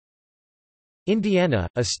Indiana,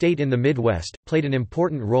 a state in the Midwest, played an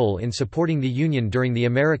important role in supporting the Union during the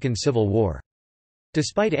American Civil War.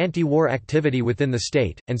 Despite anti-war activity within the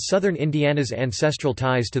state, and southern Indiana's ancestral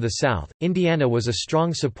ties to the South, Indiana was a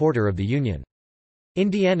strong supporter of the Union.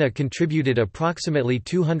 Indiana contributed approximately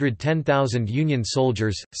 210,000 Union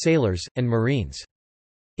soldiers, sailors, and Marines.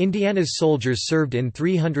 Indiana's soldiers served in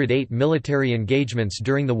 308 military engagements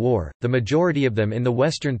during the war, the majority of them in the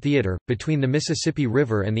Western Theater, between the Mississippi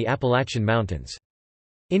River and the Appalachian Mountains.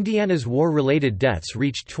 Indiana's war-related deaths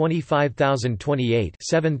reached 25,028,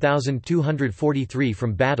 7,243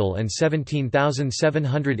 from battle and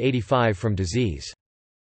 17,785 from disease.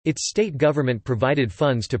 Its state government provided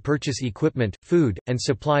funds to purchase equipment, food, and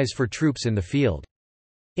supplies for troops in the field.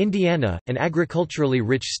 Indiana, an agriculturally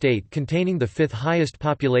rich state containing the fifth highest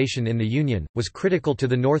population in the Union, was critical to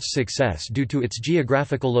the North's success due to its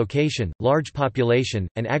geographical location, large population,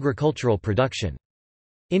 and agricultural production.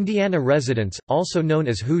 Indiana residents, also known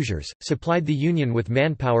as Hoosiers, supplied the Union with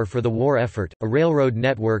manpower for the war effort, a railroad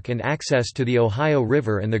network and access to the Ohio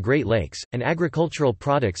River and the Great Lakes, and agricultural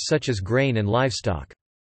products such as grain and livestock.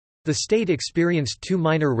 The state experienced two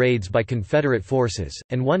minor raids by Confederate forces,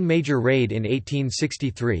 and one major raid in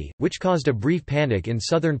 1863, which caused a brief panic in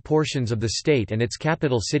southern portions of the state and its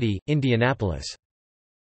capital city, Indianapolis.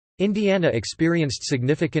 Indiana experienced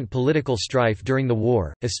significant political strife during the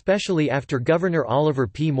war, especially after Governor Oliver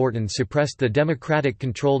P. Morton suppressed the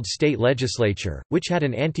Democratic-controlled state legislature, which had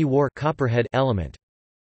an anti-war Copperhead element.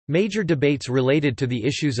 Major debates related to the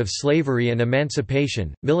issues of slavery and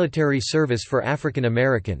emancipation, military service for African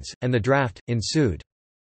Americans, and the draft, ensued.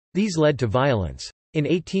 These led to violence. In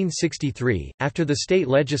 1863, after the state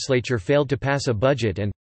legislature failed to pass a budget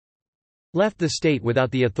and left the state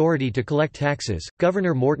without the authority to collect taxes,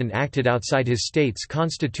 Governor Morton acted outside his state's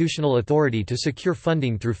constitutional authority to secure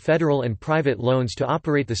funding through federal and private loans to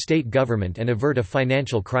operate the state government and avert a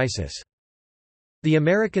financial crisis. The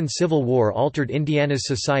American Civil War altered Indiana's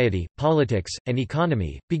society, politics, and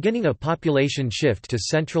economy, beginning a population shift to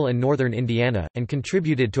central and northern Indiana, and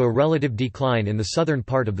contributed to a relative decline in the southern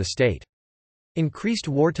part of the state. Increased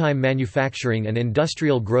wartime manufacturing and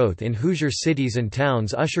industrial growth in Hoosier cities and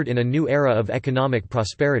towns ushered in a new era of economic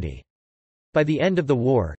prosperity. By the end of the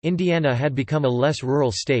war, Indiana had become a less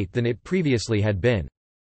rural state than it previously had been.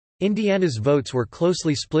 Indiana's votes were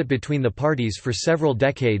closely split between the parties for several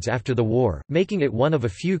decades after the war, making it one of a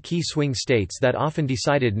few key swing states that often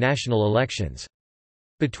decided national elections.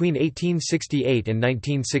 Between 1868 and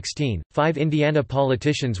 1916, 5 Indiana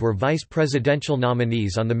politicians were vice presidential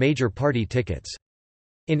nominees on the major party tickets.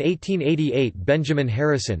 In 1888, Benjamin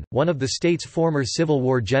Harrison, one of the state's former Civil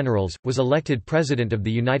War generals, was elected President of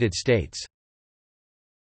the United States.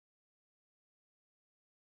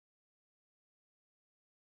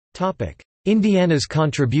 Indiana's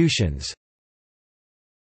contributions.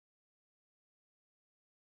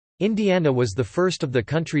 Indiana was the first of the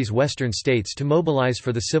country's western states to mobilize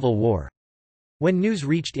for the Civil War. When news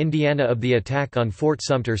reached Indiana of the attack on Fort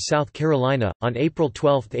Sumter, South Carolina, on April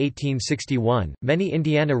 12, 1861, many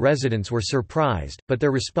Indiana residents were surprised, but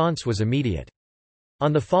their response was immediate.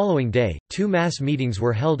 On the following day, 2 mass meetings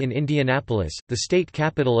were held in Indianapolis, the state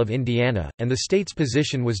capital of Indiana, and the state's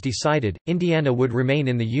position was decided: Indiana would remain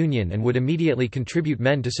in the Union and would immediately contribute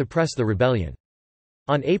men to suppress the rebellion.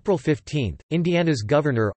 On April 15, Indiana's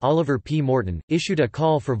governor, Oliver P. Morton, issued a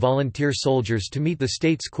call for volunteer soldiers to meet the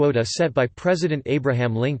state's quota set by President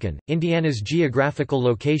Abraham Lincoln. Indiana's geographical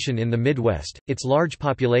location in the Midwest, its large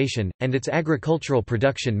population, and its agricultural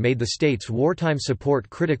production made the state's wartime support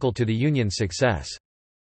critical to the Union's success.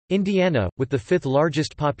 Indiana, with the 5th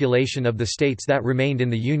largest population of the states that remained in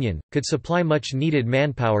the Union, could supply much needed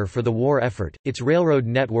manpower for the war effort. Its railroad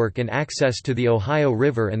network and access to the Ohio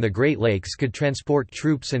River and the Great Lakes could transport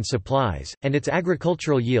troops and supplies, and its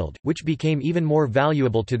agricultural yield, which became even more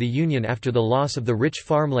valuable to the Union after the loss of the rich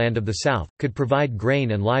farmland of the South, could provide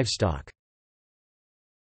grain and livestock.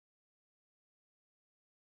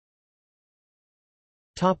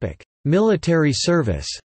 Military service.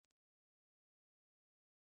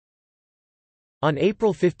 On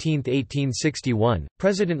April 15, 1861,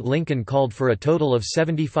 President Lincoln called for a total of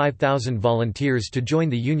 75,000 volunteers to join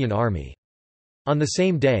the Union Army. On the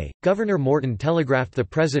same day, Governor Morton telegraphed the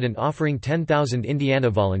president offering 10,000 Indiana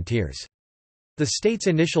volunteers. The state's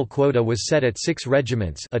initial quota was set at 6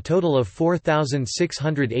 regiments, a total of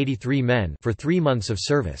 4,683 men, for 3 months of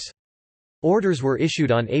service. Orders were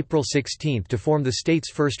issued on April 16 to form the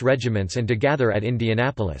state's 1st regiments and to gather at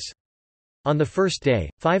Indianapolis. On the first day,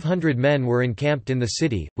 500 men were encamped in the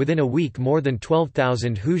city. Within a week, more than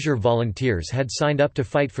 12,000 Hoosier volunteers had signed up to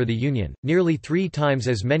fight for the Union, nearly 3 times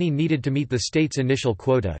as many needed to meet the state's initial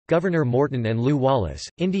quota. Governor Morton and Lew Wallace,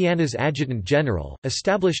 Indiana's adjutant general,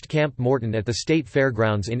 established Camp Morton at the state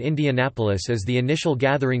fairgrounds in Indianapolis as the initial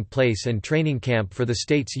gathering place and training camp for the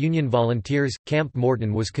state's Union volunteers. Camp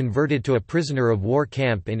Morton was converted to a prisoner of war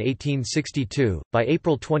camp in 1862. By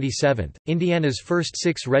April 27, Indiana's first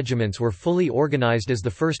 6 regiments were fully organized as the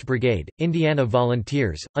 1st Brigade, Indiana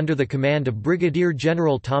Volunteers, under the command of Brigadier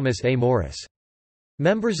General Thomas A. Morris.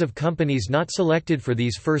 Members of companies not selected for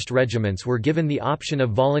these first regiments were given the option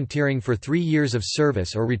of volunteering for 3 years of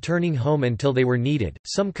service or returning home until they were needed.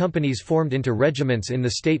 Some companies formed into regiments in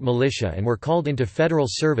the state militia and were called into federal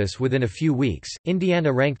service within a few weeks.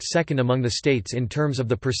 Indiana ranked second among the states in terms of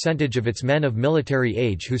the percentage of its men of military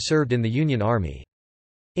age who served in the Union Army.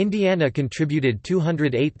 Indiana contributed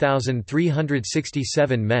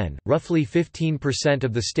 208,367 men, roughly 15%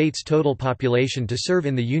 of the state's total population, to serve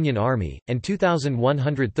in the Union Army, and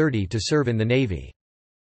 2,130 to serve in the Navy.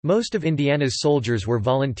 Most of Indiana's soldiers were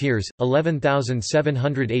volunteers,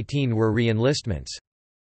 11,718 were re-enlistments.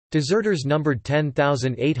 Deserters numbered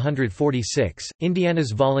 10,846.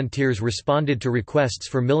 Indiana's volunteers responded to requests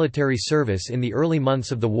for military service in the early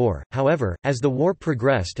months of the war. However, as the war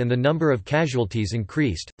progressed and the number of casualties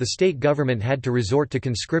increased, the state government had to resort to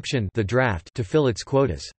conscription, the draft, to fill its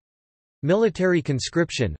quotas. Military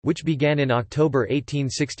conscription, which began in October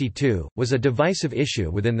 1862, was a divisive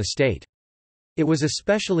issue within the state. It was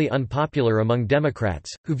especially unpopular among Democrats,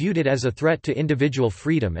 who viewed it as a threat to individual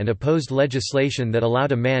freedom and opposed legislation that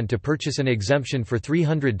allowed a man to purchase an exemption for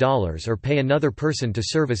 $300 or pay another person to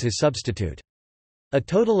serve as his substitute. A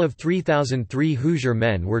total of 3,003 Hoosier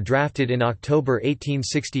men were drafted in October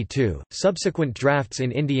 1862. Subsequent drafts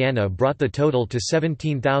in Indiana brought the total to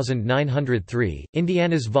 17,903.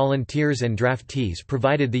 Indiana's volunteers and draftees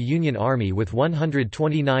provided the Union Army with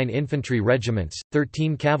 129 infantry regiments,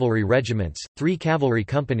 13 cavalry regiments, 3 cavalry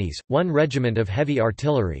companies, 1 regiment of heavy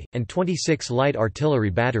artillery, and 26 light artillery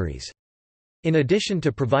batteries. In addition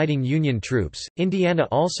to providing Union troops, Indiana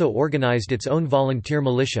also organized its own volunteer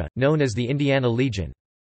militia, known as the Indiana Legion.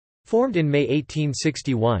 Formed in May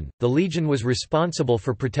 1861, the Legion was responsible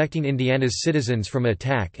for protecting Indiana's citizens from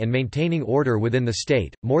attack and maintaining order within the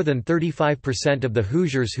state. More than 35% of the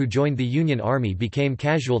Hoosiers who joined the Union Army became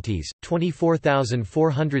casualties,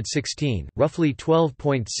 24,416, roughly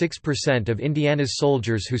 12.6% of Indiana's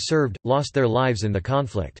soldiers who served, lost their lives in the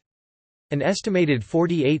conflict. An estimated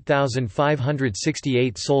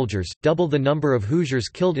 48,568 soldiers, double the number of Hoosiers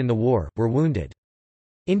killed in the war, were wounded.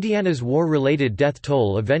 Indiana's war-related death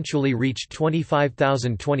toll eventually reached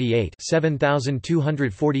 25,028,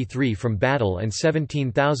 7,243 from battle and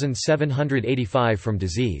 17,785 from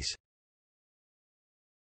disease.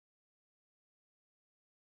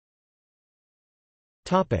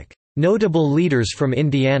 Notable leaders from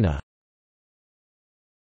Indiana.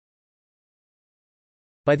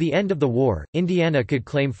 By the end of the war, Indiana could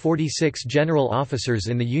claim 46 general officers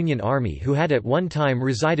in the Union Army who had at one time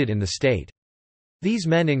resided in the state. These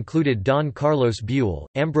men included Don Carlos Buell,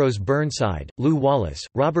 Ambrose Burnside, Lew Wallace,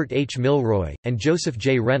 Robert H. Milroy, and Joseph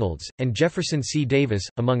J. Reynolds, and Jefferson C. Davis,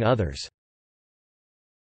 among others.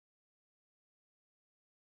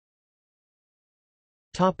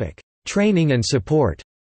 Training and support.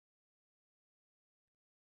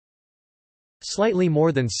 Slightly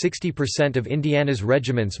more than 60% of Indiana's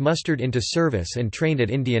regiments mustered into service and trained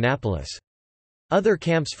at Indianapolis. Other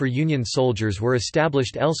camps for Union soldiers were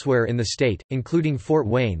established elsewhere in the state, including Fort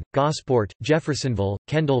Wayne, Gosport, Jeffersonville,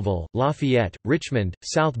 Kendallville, Lafayette, Richmond,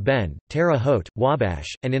 South Bend, Terre Haute,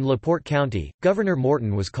 Wabash, and in LaPorte County. Governor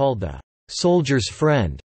Morton was called the "soldier's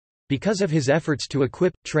friend" because of his efforts to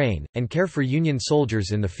equip, train, and care for Union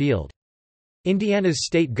soldiers in the field. Indiana's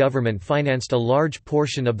state government financed a large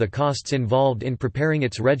portion of the costs involved in preparing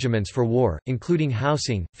its regiments for war, including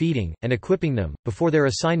housing, feeding, and equipping them, before their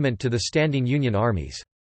assignment to the standing Union armies.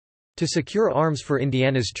 To secure arms for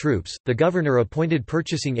Indiana's troops, the governor appointed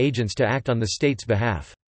purchasing agents to act on the state's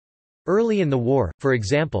behalf. Early in the war, for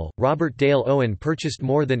example, Robert Dale Owen purchased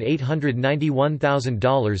more than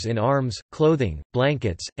 $891,000 in arms, clothing,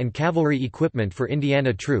 blankets, and cavalry equipment for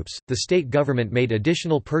Indiana troops. The state government made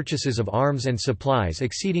additional purchases of arms and supplies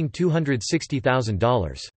exceeding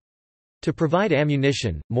 $260,000. To provide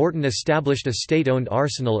ammunition, Morton established a state-owned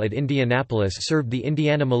arsenal at Indianapolis, served the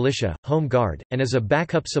Indiana Militia, Home Guard, and as a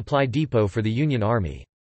backup supply depot for the Union Army.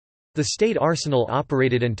 The state arsenal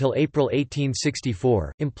operated until April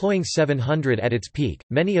 1864, employing 700 at its peak.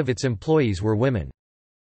 Many of its employees were women.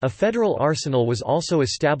 A federal arsenal was also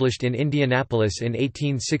established in Indianapolis in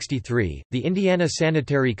 1863, the Indiana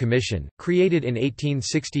Sanitary Commission, created in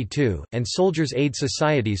 1862, and soldiers' aid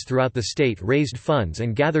societies throughout the state raised funds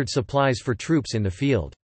and gathered supplies for troops in the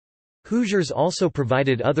field. Hoosiers also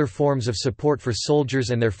provided other forms of support for soldiers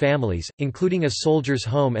and their families, including a soldier's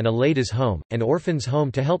home and a ladies' home, an orphan's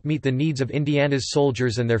home to help meet the needs of Indiana's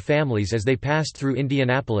soldiers and their families as they passed through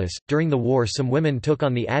Indianapolis. During the war, some women took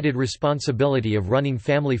on the added responsibility of running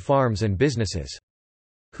family farms and businesses.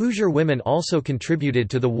 Hoosier women also contributed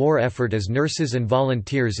to the war effort as nurses and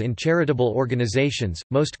volunteers in charitable organizations,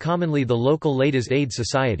 most commonly the local ladies' aid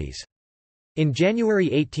societies. In January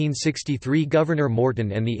 1863, Governor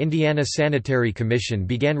Morton and the Indiana Sanitary Commission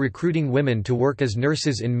began recruiting women to work as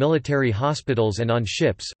nurses in military hospitals and on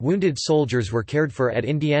ships. Wounded soldiers were cared for at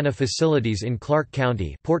Indiana facilities in Clark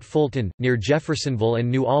County, Port Fulton, near Jeffersonville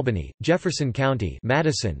and New Albany, Jefferson County,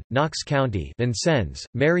 Madison, Knox County, Vincennes,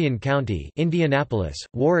 Marion County, Indianapolis,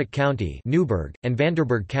 Warwick County, Newburgh, and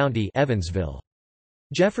Vanderburgh County, Evansville.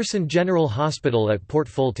 Jefferson General Hospital at Port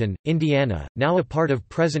Fulton, Indiana, now a part of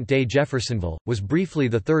present-day Jeffersonville, was briefly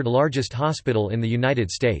the third largest hospital in the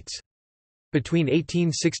United States. Between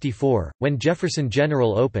 1864, when Jefferson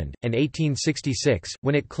General opened, and 1866,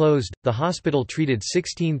 when it closed, the hospital treated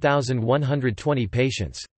 16,120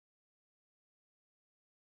 patients.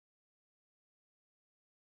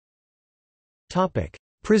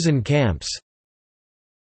 Prison camps.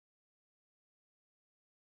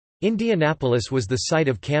 Indianapolis was the site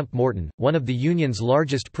of Camp Morton, one of the Union's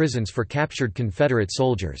largest prisons for captured Confederate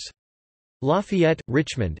soldiers. Lafayette,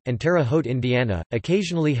 Richmond, and Terre Haute, Indiana,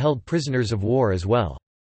 occasionally held prisoners of war as well.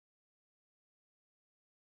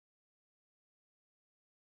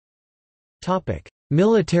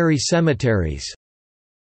 Military cemeteries.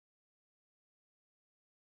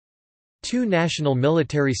 Two national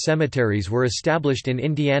military cemeteries were established in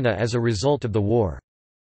Indiana as a result of the war.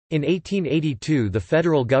 In 1882, the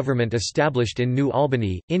federal government established in New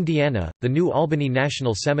Albany, Indiana, the New Albany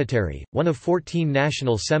National Cemetery, one of 14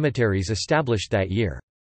 national cemeteries established that year.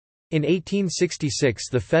 In 1866,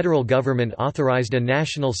 the federal government authorized a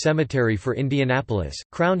national cemetery for Indianapolis.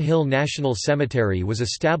 Crown Hill National Cemetery was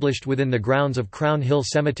established within the grounds of Crown Hill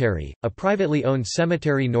Cemetery, a privately owned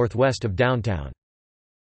cemetery northwest of downtown.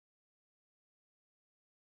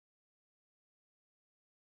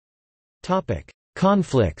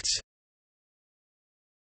 Conflicts.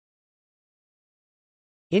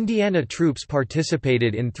 Indiana troops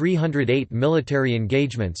participated in 308 military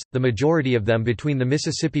engagements, the majority of them between the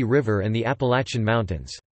Mississippi River and the Appalachian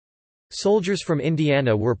Mountains. Soldiers from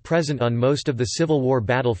Indiana were present on most of the Civil War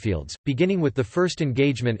battlefields, beginning with the first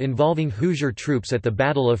engagement involving Hoosier troops at the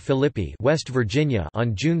Battle of Philippi, West Virginia,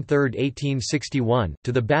 on June 3, 1861,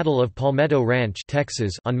 to the Battle of Palmetto Ranch,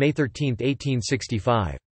 Texas, on May 13,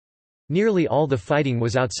 1865. Nearly all the fighting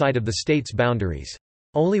was outside of the state's boundaries.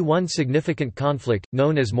 Only one significant conflict,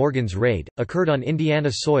 known as Morgan's Raid, occurred on Indiana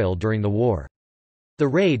soil during the war. The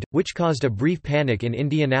raid, which caused a brief panic in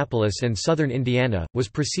Indianapolis and southern Indiana, was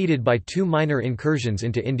preceded by two minor incursions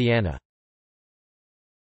into Indiana.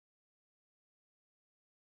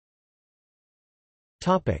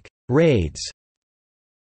 Raids.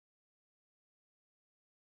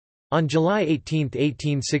 On July 18,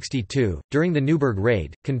 1862, during the Newburgh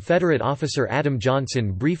Raid, Confederate officer Adam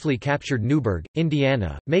Johnson briefly captured Newburgh,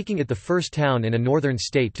 Indiana, making it the first town in a northern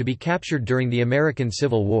state to be captured during the American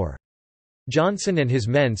Civil War. Johnson and his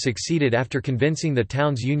men succeeded after convincing the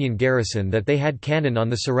town's Union garrison that they had cannon on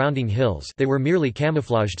the surrounding hills. They were merely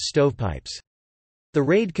camouflaged stovepipes. The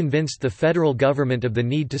raid convinced the federal government of the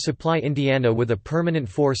need to supply Indiana with a permanent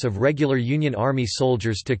force of regular Union Army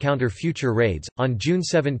soldiers to counter future raids. On June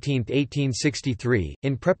 17, 1863,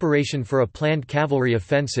 in preparation for a planned cavalry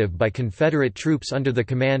offensive by Confederate troops under the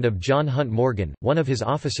command of John Hunt Morgan, one of his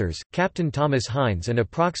officers, Captain Thomas Hines, and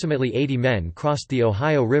approximately 80 men crossed the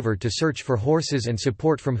Ohio River to search for horses and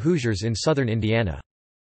support from Hoosiers in southern Indiana.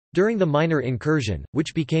 During the minor incursion,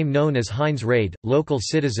 which became known as Hines' Raid, local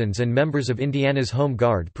citizens and members of Indiana's Home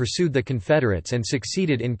Guard pursued the Confederates and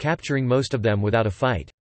succeeded in capturing most of them without a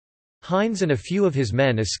fight. Hines and a few of his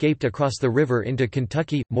men escaped across the river into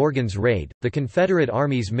Kentucky. Morgan's Raid, the Confederate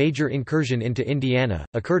Army's major incursion into Indiana,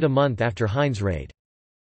 occurred a month after Hines' Raid.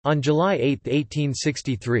 On July 8,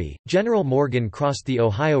 1863, General Morgan crossed the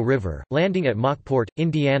Ohio River, landing at Mockport,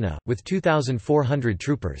 Indiana, with 2,400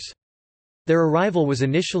 troopers. Their arrival was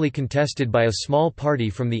initially contested by a small party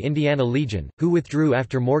from the Indiana Legion, who withdrew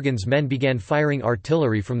after Morgan's men began firing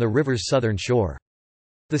artillery from the river's southern shore.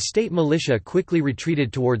 The state militia quickly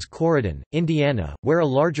retreated towards Corydon, Indiana, where a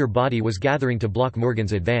larger body was gathering to block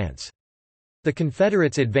Morgan's advance. The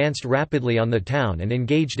Confederates advanced rapidly on the town and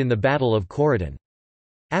engaged in the Battle of Corydon.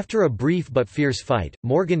 After a brief but fierce fight,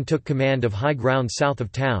 Morgan took command of high ground south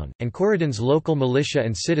of town, and Corydon's local militia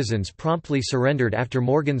and citizens promptly surrendered after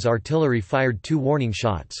Morgan's artillery fired 2 warning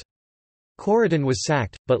shots. Corydon was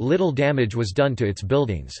sacked, but little damage was done to its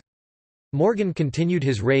buildings. Morgan continued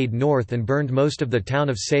his raid north and burned most of the town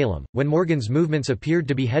of Salem. When Morgan's movements appeared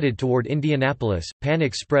to be headed toward Indianapolis,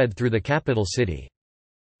 panic spread through the capital city.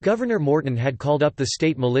 Governor Morton had called up the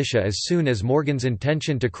state militia as soon as Morgan's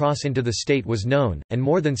intention to cross into the state was known, and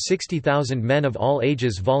more than 60,000 men of all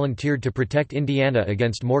ages volunteered to protect Indiana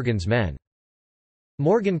against Morgan's men.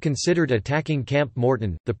 Morgan considered attacking Camp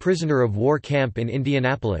Morton, the prisoner of war camp in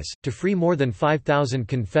Indianapolis, to free more than 5,000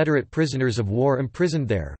 Confederate prisoners of war imprisoned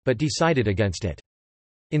there, but decided against it.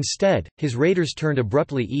 Instead, his raiders turned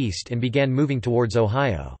abruptly east and began moving towards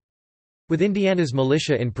Ohio. With Indiana's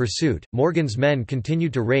militia in pursuit, Morgan's men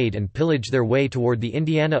continued to raid and pillage their way toward the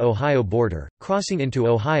Indiana-Ohio border, crossing into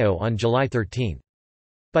Ohio on July 13.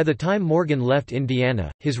 By the time Morgan left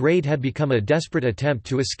Indiana, his raid had become a desperate attempt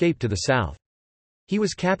to escape to the south. He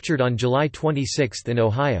was captured on July 26 in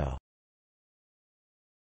Ohio.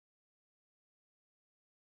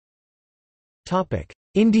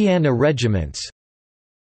 Indiana regiments.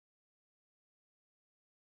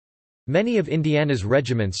 Many of Indiana's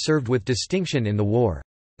regiments served with distinction in the war.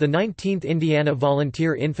 The 19th Indiana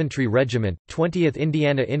Volunteer Infantry Regiment, 20th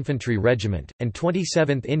Indiana Infantry Regiment, and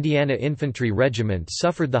 27th Indiana Infantry Regiment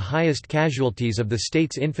suffered the highest casualties of the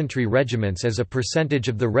state's infantry regiments as a percentage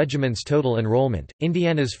of the regiment's total enrollment.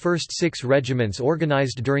 Indiana's first 6 regiments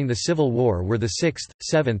organized during the Civil War were the 6th,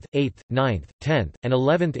 7th, 8th, 9th, 10th, and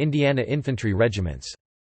 11th Indiana Infantry Regiments.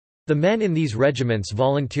 The men in these regiments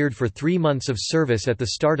volunteered for 3 months of service at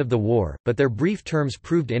the start of the war, but their brief terms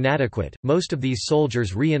proved inadequate. Most of these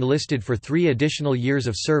soldiers re-enlisted for 3 additional years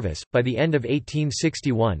of service. By the end of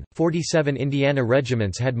 1861, 47 Indiana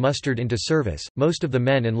regiments had mustered into service, most of the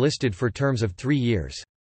men enlisted for terms of 3 years.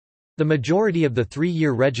 The majority of the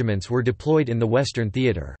 3-year regiments were deployed in the Western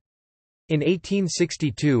Theater. In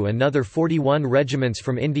 1862 another 41 regiments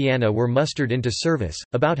from Indiana were mustered into service,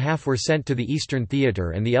 about half were sent to the Eastern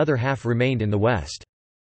Theater and the other half remained in the West.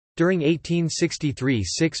 During 1863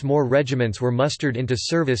 6 more regiments were mustered into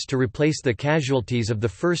service to replace the casualties of the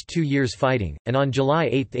first 2 years' fighting, and on July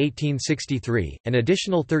 8, 1863, an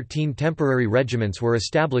additional 13 temporary regiments were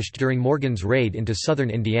established during Morgan's raid into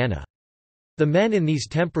southern Indiana. The men in these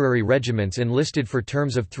temporary regiments enlisted for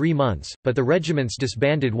terms of 3 months, but the regiments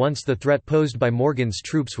disbanded once the threat posed by Morgan's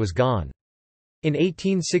troops was gone. In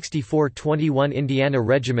 1864 21 Indiana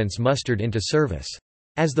regiments mustered into service.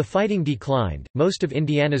 As the fighting declined, most of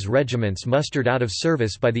Indiana's regiments mustered out of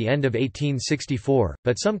service by the end of 1864,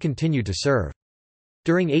 but some continued to serve.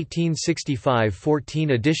 During 1865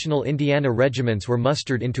 14 additional Indiana regiments were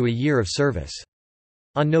mustered into a year of service.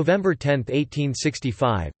 On November 10,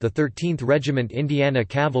 1865, the 13th Regiment Indiana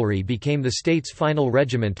Cavalry became the state's final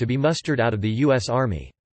regiment to be mustered out of the U.S.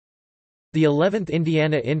 Army. The 11th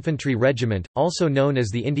Indiana Infantry Regiment, also known as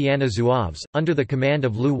the Indiana Zouaves, under the command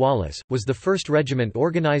of Lew Wallace, was the first regiment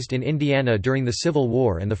organized in Indiana during the Civil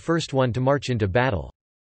War and the first one to march into battle.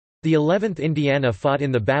 The 11th Indiana fought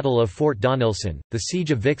in the Battle of Fort Donelson, the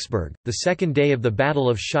Siege of Vicksburg, the second day of the Battle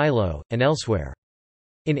of Shiloh, and elsewhere.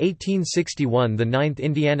 In 1861 the 9th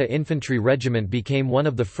Indiana Infantry Regiment became one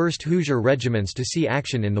of the first Hoosier regiments to see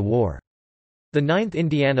action in the war. The 9th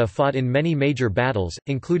Indiana fought in many major battles,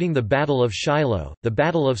 including the Battle of Shiloh, the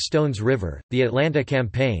Battle of Stones River, the Atlanta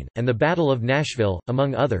Campaign, and the Battle of Nashville,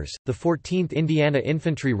 among others. The 14th Indiana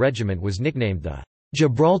Infantry Regiment was nicknamed the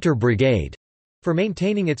Gibraltar Brigade for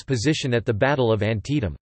maintaining its position at the Battle of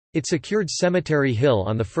Antietam. It secured Cemetery Hill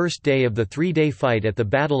on the first day of the 3-day fight at the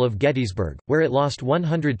Battle of Gettysburg, where it lost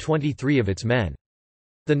 123 of its men.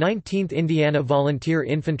 The 19th Indiana Volunteer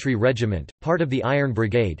Infantry Regiment, part of the Iron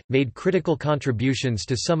Brigade, made critical contributions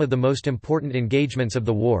to some of the most important engagements of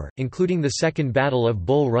the war, including the Second Battle of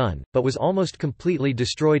Bull Run, but was almost completely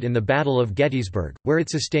destroyed in the Battle of Gettysburg, where it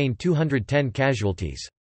sustained 210 casualties.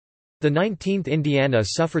 The 19th Indiana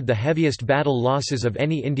suffered the heaviest battle losses of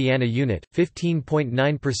any Indiana unit,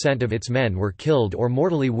 15.9% of its men were killed or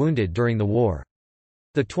mortally wounded during the war.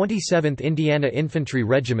 The 27th Indiana Infantry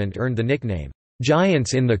Regiment earned the nickname,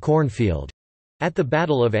 "Giants in the Cornfield," at the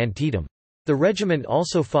Battle of Antietam. The regiment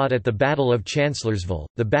also fought at the Battle of Chancellorsville,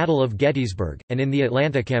 the Battle of Gettysburg, and in the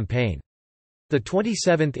Atlanta Campaign. The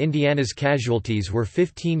 27th Indiana's casualties were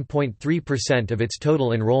 15.3% of its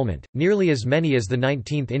total enrollment, nearly as many as the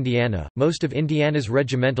 19th Indiana. Most of Indiana's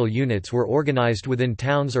regimental units were organized within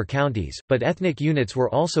towns or counties, but ethnic units were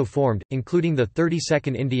also formed, including the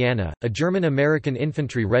 32nd Indiana, a German-American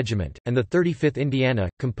infantry regiment, and the 35th Indiana,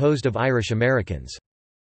 composed of Irish Americans.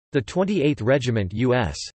 The 28th Regiment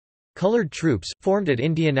U.S. Colored troops, formed at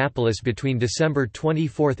Indianapolis between December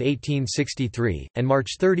 24, 1863, and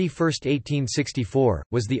March 31, 1864,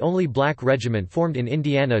 was the only black regiment formed in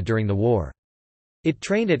Indiana during the war. It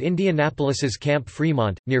trained at Indianapolis's Camp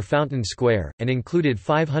Fremont, near Fountain Square, and included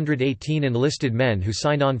 518 enlisted men who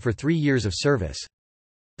signed on for 3 years of service.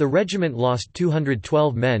 The regiment lost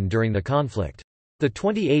 212 men during the conflict. The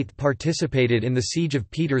 28th participated in the Siege of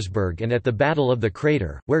Petersburg and at the Battle of the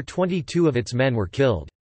Crater, where 22 of its men were killed.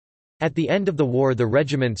 At the end of the war the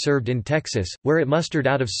regiment served in Texas, where it mustered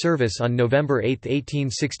out of service on November 8,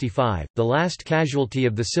 1865. The last casualty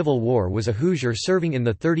of the Civil War was a Hoosier serving in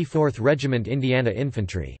the 34th Regiment Indiana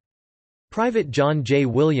Infantry. Private John J.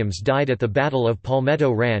 Williams died at the Battle of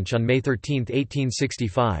Palmetto Ranch on May 13,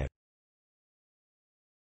 1865.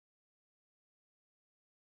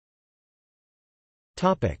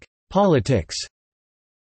 Politics.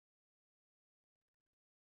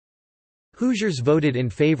 Hoosiers voted in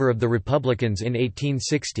favor of the Republicans in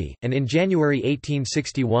 1860, and in January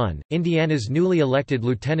 1861, Indiana's newly elected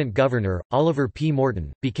lieutenant governor, Oliver P.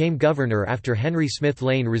 Morton, became governor after Henry Smith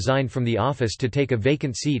Lane resigned from the office to take a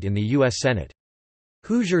vacant seat in the U.S. Senate.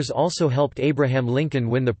 Hoosiers also helped Abraham Lincoln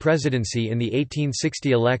win the presidency in the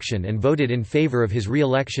 1860 election and voted in favor of his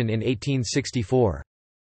re-election in 1864.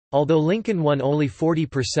 Although Lincoln won only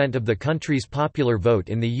 40% of the country's popular vote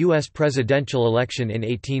in the U.S. presidential election in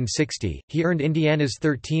 1860, he earned Indiana's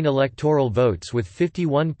 13 electoral votes with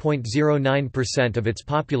 51.09% of its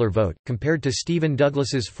popular vote, compared to Stephen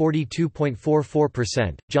Douglas's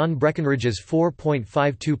 42.44%, John Breckinridge's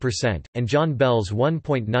 4.52%, and John Bell's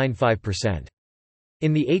 1.95%.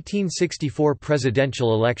 In the 1864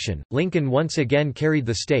 presidential election, Lincoln once again carried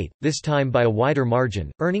the state, this time by a wider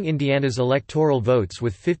margin, earning Indiana's electoral votes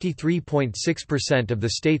with 53.6% of the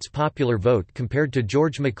state's popular vote compared to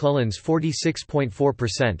George McClellan's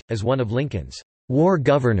 46.4%. As one of Lincoln's war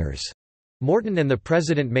governors, Morton and the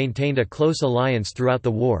president maintained a close alliance throughout the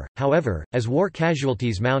war. However, as war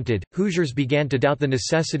casualties mounted, Hoosiers began to doubt the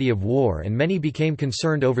necessity of war and many became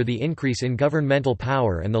concerned over the increase in governmental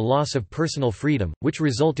power and the loss of personal freedom, which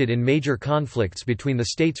resulted in major conflicts between the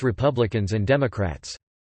state's Republicans and Democrats.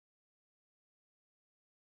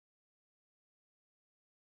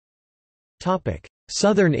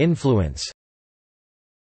 Southern influence.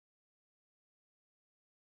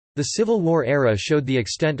 The Civil War era showed the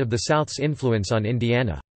extent of the South's influence on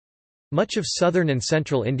Indiana. Much of southern and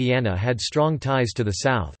central Indiana had strong ties to the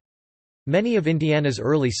South. Many of Indiana's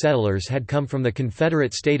early settlers had come from the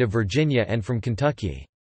Confederate state of Virginia and from Kentucky.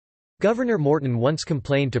 Governor Morton once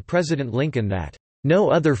complained to President Lincoln that,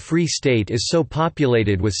 "No other free state is so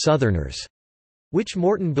populated with Southerners," which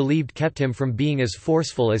Morton believed kept him from being as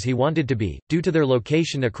forceful as he wanted to be. Due to their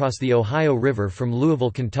location across the Ohio River from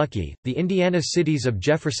Louisville, Kentucky, the Indiana cities of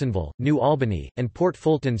Jeffersonville, New Albany, and Port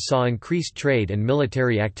Fulton saw increased trade and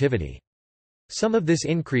military activity. Some of this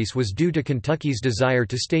increase was due to Kentucky's desire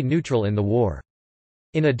to stay neutral in the war.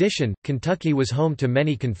 In addition, Kentucky was home to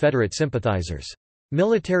many Confederate sympathizers.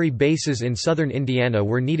 Military bases in southern Indiana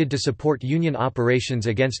were needed to support Union operations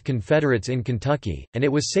against Confederates in Kentucky, and it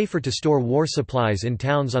was safer to store war supplies in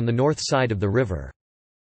towns on the north side of the river.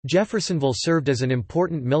 Jeffersonville served as an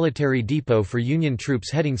important military depot for Union troops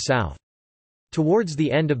heading south. Towards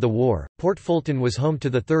the end of the war, Port Fulton was home to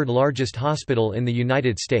the third largest hospital in the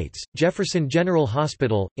United States, Jefferson General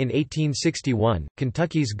Hospital. In 1861,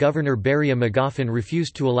 Kentucky's Governor Berea Magoffin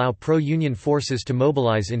refused to allow pro-Union forces to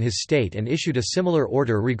mobilize in his state and issued a similar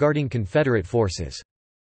order regarding Confederate forces.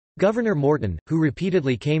 Governor Morton, who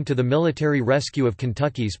repeatedly came to the military rescue of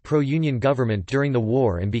Kentucky's pro-Union government during the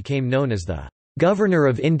war and became known as the Governor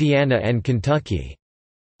of Indiana and Kentucky,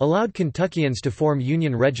 allowed Kentuckians to form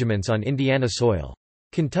Union regiments on Indiana soil.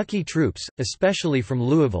 Kentucky troops, especially from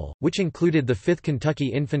Louisville, which included the 5th Kentucky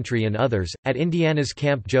Infantry and others, at Indiana's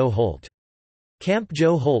Camp Joe Holt. Camp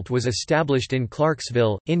Joe Holt was established in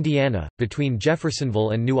Clarksville, Indiana, between Jeffersonville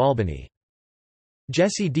and New Albany.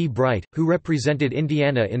 Jesse D. Bright, who represented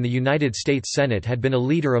Indiana in the United States Senate, had been a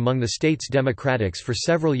leader among the state's Democrats for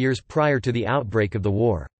several years prior to the outbreak of the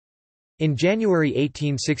war. In January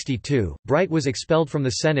 1862, Bright was expelled from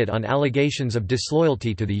the Senate on allegations of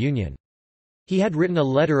disloyalty to the Union. He had written a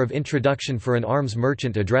letter of introduction for an arms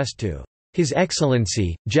merchant addressed to His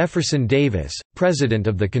Excellency, Jefferson Davis, President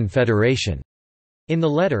of the Confederation, In the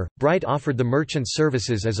letter, Bright offered the merchant's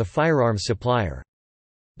services as a firearms supplier.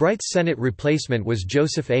 Bright's Senate replacement was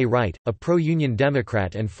Joseph A. Wright, a pro-Union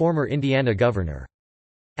Democrat and former Indiana governor.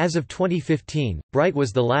 As of 2015, Bright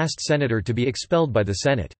was the last senator to be expelled by the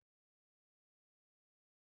Senate.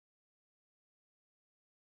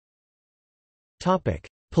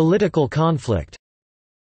 Political conflict.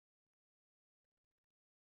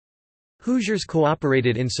 Hoosiers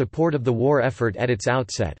cooperated in support of the war effort at its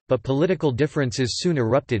outset, but political differences soon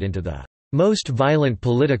erupted into the most violent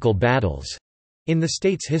political battles in the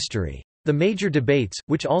state's history. The major debates,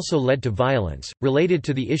 which also led to violence, related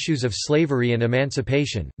to the issues of slavery and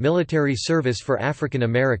emancipation, military service for African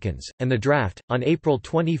Americans, and the draft. On April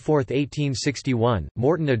 24, 1861,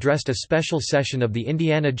 Morton addressed a special session of the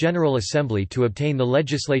Indiana General Assembly to obtain the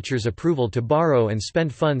legislature's approval to borrow and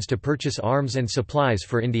spend funds to purchase arms and supplies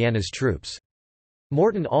for Indiana's troops.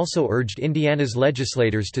 Morton also urged Indiana's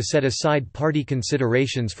legislators to set aside party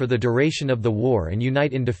considerations for the duration of the war and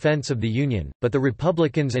unite in defense of the Union, but the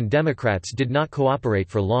Republicans and Democrats did not cooperate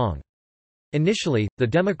for long. Initially, the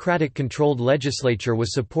Democratic-controlled legislature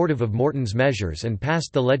was supportive of Morton's measures and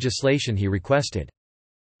passed the legislation he requested.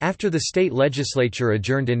 After the state legislature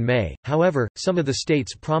adjourned in May, however, some of the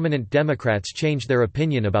state's prominent Democrats changed their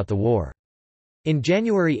opinion about the war. In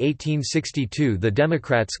January 1862, the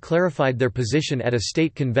Democrats clarified their position at a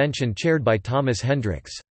state convention chaired by Thomas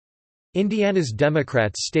Hendricks. Indiana's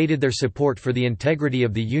Democrats stated their support for the integrity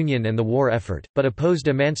of the Union and the war effort, but opposed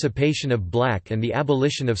emancipation of black and the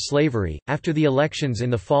abolition of slavery. After the elections in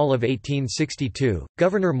the fall of 1862,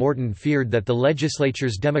 Governor Morton feared that the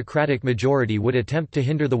legislature's Democratic majority would attempt to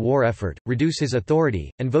hinder the war effort, reduce his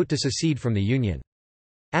authority, and vote to secede from the Union.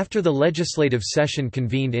 After the legislative session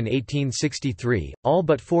convened in 1863, all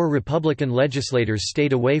but 4 Republican legislators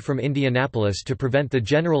stayed away from Indianapolis to prevent the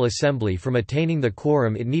General Assembly from attaining the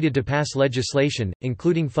quorum it needed to pass legislation,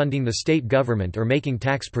 including funding the state government or making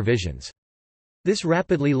tax provisions. This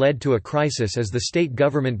rapidly led to a crisis as the state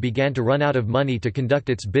government began to run out of money to conduct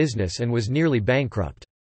its business and was nearly bankrupt.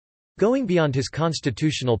 Going beyond his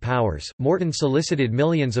constitutional powers, Morton solicited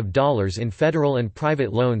millions of dollars in federal and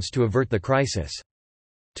private loans to avert the crisis.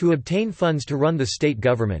 To obtain funds to run the state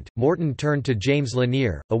government, Morton turned to James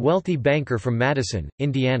Lanier, a wealthy banker from Madison,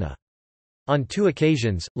 Indiana. On 2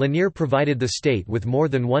 occasions, Lanier provided the state with more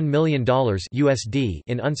than $1 million USD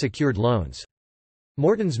in unsecured loans.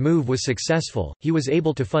 Morton's move was successful, he was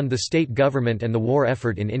able to fund the state government and the war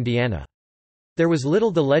effort in Indiana. There was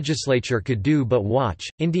little the legislature could do but watch.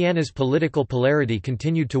 Indiana's political polarity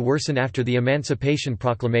continued to worsen after the Emancipation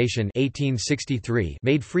Proclamation 1863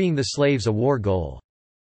 made freeing the slaves a war goal.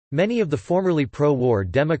 Many of the formerly pro-war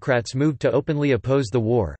Democrats moved to openly oppose the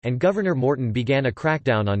war, and Governor Morton began a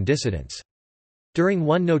crackdown on dissidents. During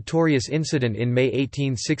one notorious incident in May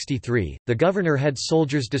 1863, the governor had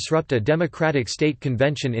soldiers disrupt a Democratic state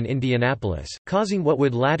convention in Indianapolis, causing what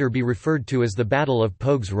would later be referred to as the Battle of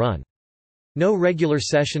Pogue's Run. No regular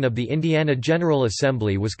session of the Indiana General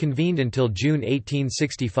Assembly was convened until June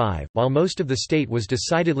 1865. While most of the state was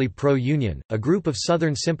decidedly pro-Union, a group of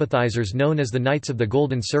Southern sympathizers known as the Knights of the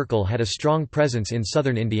Golden Circle had a strong presence in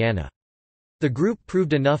southern Indiana. The group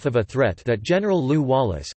proved enough of a threat that General Lew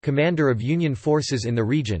Wallace, commander of Union forces in the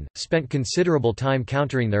region, spent considerable time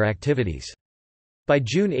countering their activities. By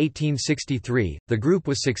June 1863, the group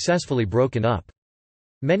was successfully broken up.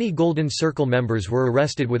 Many Golden Circle members were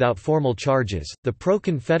arrested without formal charges, the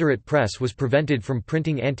pro-Confederate press was prevented from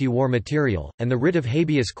printing anti-war material, and the writ of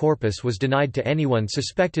habeas corpus was denied to anyone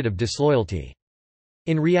suspected of disloyalty.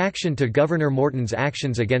 In reaction to Governor Morton's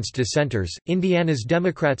actions against dissenters, Indiana's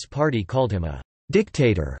Democrats Party called him a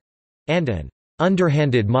dictator and an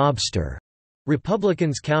underhanded mobster.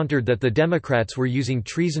 Republicans countered that the Democrats were using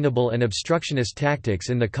treasonable and obstructionist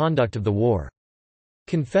tactics in the conduct of the war.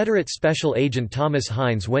 Confederate Special Agent Thomas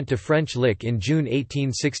Hines went to French Lick in June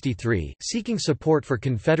 1863, seeking support for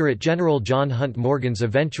Confederate General John Hunt Morgan's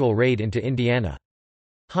eventual raid into Indiana.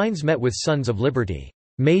 Hines met with Sons of Liberty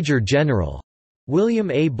Major General William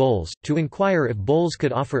A. Bowles, to inquire if Bowles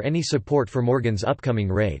could offer any support for Morgan's upcoming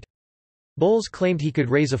raid. Bowles claimed he could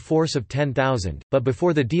raise a force of 10,000, but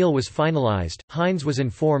before the deal was finalized, Hines was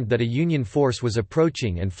informed that a Union force was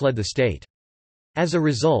approaching and fled the state. As a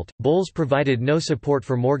result, Bowles provided no support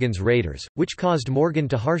for Morgan's raiders, which caused Morgan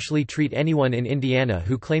to harshly treat anyone in Indiana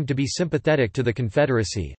who claimed to be sympathetic to the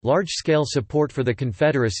Confederacy. Large-scale support for the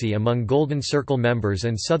Confederacy among Golden Circle members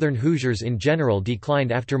and Southern Hoosiers in general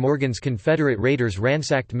declined after Morgan's Confederate raiders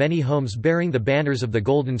ransacked many homes bearing the banners of the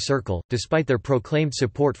Golden Circle, despite their proclaimed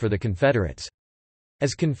support for the Confederates.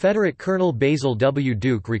 As Confederate Colonel Basil W.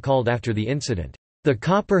 Duke recalled after the incident, "The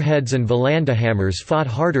Copperheads and Vallandighams fought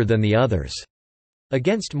harder than the others."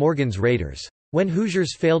 against Morgan's raiders. When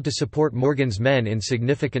Hoosiers failed to support Morgan's men in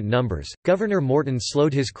significant numbers, Governor Morton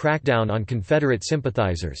slowed his crackdown on Confederate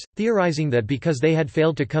sympathizers, theorizing that because they had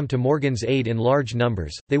failed to come to Morgan's aid in large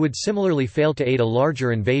numbers, they would similarly fail to aid a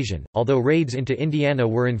larger invasion. Although raids into Indiana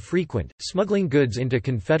were infrequent, smuggling goods into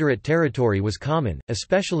Confederate territory was common,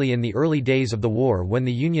 especially in the early days of the war when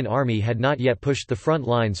the Union Army had not yet pushed the front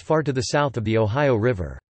lines far to the south of the Ohio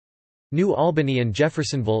River. New Albany and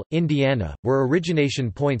Jeffersonville, Indiana, were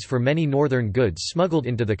origination points for many Northern goods smuggled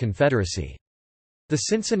into the Confederacy. The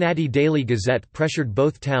Cincinnati Daily Gazette pressured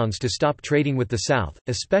both towns to stop trading with the South,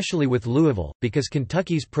 especially with Louisville, because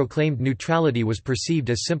Kentucky's proclaimed neutrality was perceived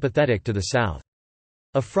as sympathetic to the South.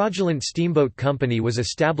 A fraudulent steamboat company was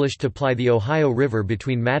established to ply the Ohio River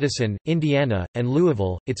between Madison, Indiana, and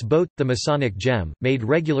Louisville. Its boat, the Masonic Gem, made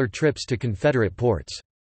regular trips to Confederate ports.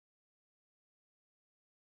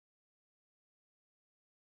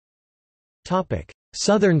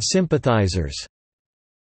 Southern sympathizers.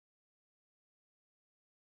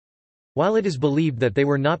 While it is believed that they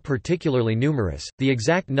were not particularly numerous, the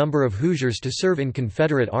exact number of Hoosiers to serve in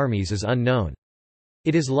Confederate armies is unknown.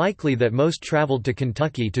 It is likely that most traveled to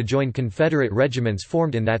Kentucky to join Confederate regiments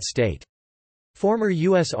formed in that state. Former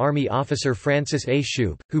U.S. Army officer Francis A.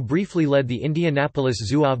 Shoup, who briefly led the Indianapolis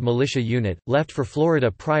Zouave militia unit, left for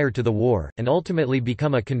Florida prior to the war, and ultimately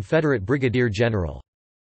became a Confederate brigadier general.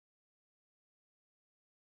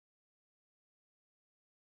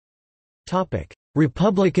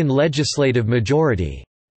 Republican legislative majority.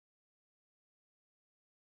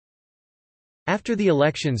 After the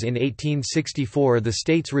elections in 1864, the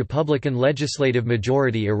state's Republican legislative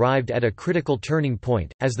majority arrived at a critical turning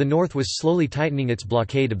point, as the North was slowly tightening its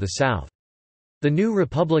blockade of the South. The new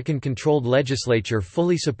Republican-controlled legislature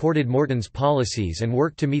fully supported Morton's policies and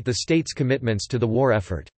worked to meet the state's commitments to the war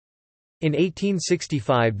effort. In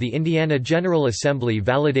 1865, the Indiana General Assembly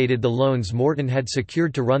validated the loans Morton had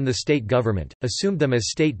secured to run the state government, assumed them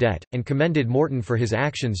as state debt, and commended Morton for his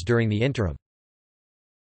actions during the interim.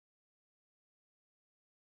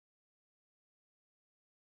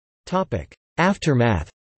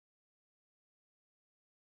 Aftermath.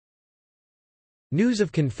 News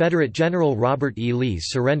of Confederate General Robert E. Lee's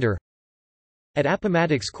surrender at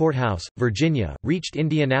Appomattox Courthouse, Virginia, reached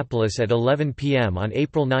Indianapolis at 11 p.m. on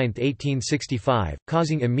April 9, 1865,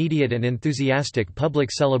 causing immediate and enthusiastic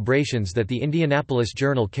public celebrations that the Indianapolis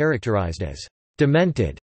Journal characterized as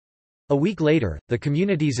demented. A week later, the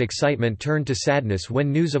community's excitement turned to sadness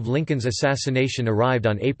when news of Lincoln's assassination arrived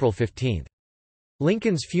on April 15.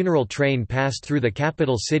 Lincoln's funeral train passed through the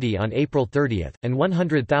capital city on April 30, and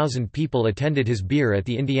 100,000 people attended his bier at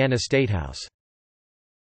the Indiana State House.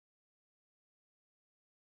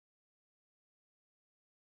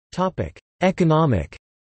 Economic.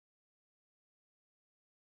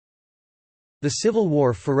 The Civil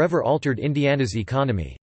War forever altered Indiana's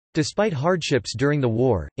economy. Despite hardships during the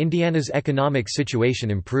war, Indiana's economic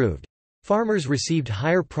situation improved. Farmers received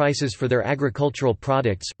higher prices for their agricultural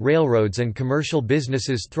products, railroads and commercial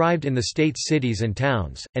businesses thrived in the state's cities and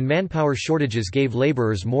towns, and manpower shortages gave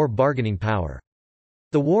laborers more bargaining power.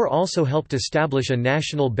 The war also helped establish a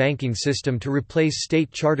national banking system to replace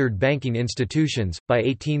state-chartered banking institutions. By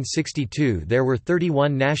 1862, there were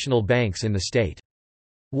 31 national banks in the state.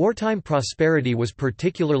 Wartime prosperity was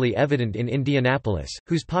particularly evident in Indianapolis,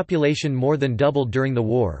 whose population more than doubled during the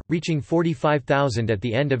war, reaching 45,000 at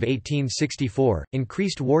the end of 1864.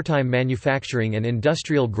 Increased wartime manufacturing and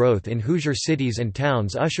industrial growth in Hoosier cities and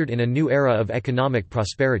towns ushered in a new era of economic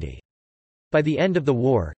prosperity. By the end of the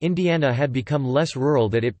war, Indiana had become less rural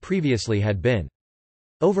than it previously had been.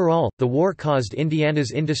 Overall, the war caused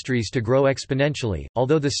Indiana's industries to grow exponentially,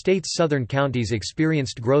 although the state's southern counties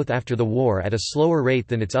experienced growth after the war at a slower rate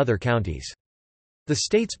than its other counties. The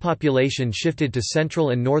state's population shifted to central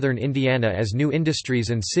and northern Indiana as new industries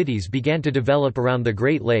and cities began to develop around the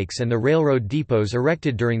Great Lakes and the railroad depots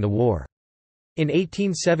erected during the war. In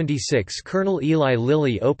 1876, Colonel Eli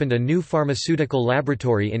Lilly opened a new pharmaceutical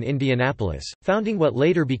laboratory in Indianapolis, founding what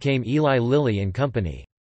later became Eli Lilly and Company.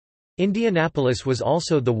 Indianapolis was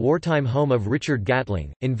also the wartime home of Richard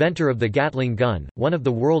Gatling, inventor of the Gatling gun, one of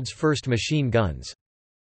the world's first machine guns.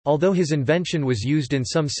 Although his invention was used in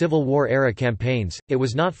some Civil War-era campaigns, it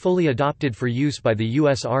was not fully adopted for use by the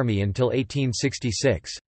U.S. Army until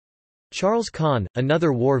 1866. Charles Kahn,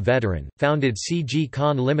 another war veteran, founded C.G.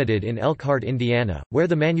 Kahn Limited in Elkhart, Indiana, where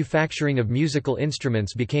the manufacturing of musical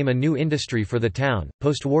instruments became a new industry for the town.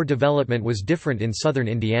 Post-war development was different in southern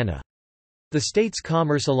Indiana. The state's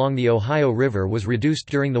commerce along the Ohio River was reduced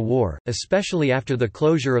during the war, especially after the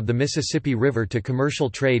closure of the Mississippi River to commercial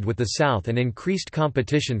trade with the South and increased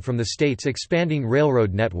competition from the state's expanding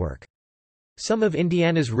railroad network. Some of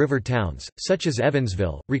Indiana's river towns, such as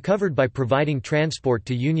Evansville, recovered by providing transport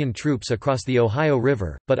to Union troops across the Ohio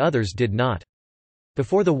River, but others did not.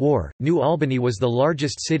 Before the war, New Albany was the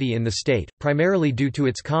largest city in the state, primarily due to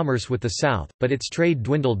its commerce with the South, but its trade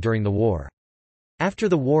dwindled during the war. After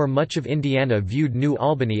the war, much of Indiana viewed New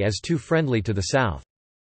Albany as too friendly to the South.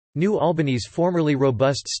 New Albany's formerly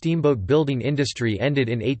robust steamboat building industry ended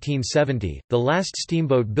in 1870. The last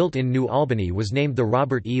steamboat built in New Albany was named the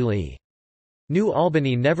Robert E. Lee. New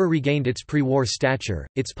Albany never regained its pre-war stature,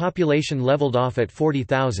 its population leveled off at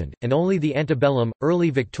 40,000, and only the antebellum, early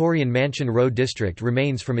Victorian Mansion Row district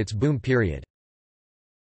remains from its boom period.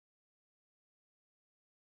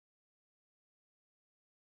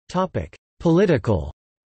 Political.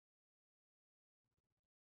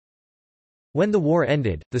 When the war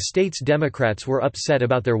ended, the state's Democrats were upset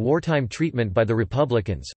about their wartime treatment by the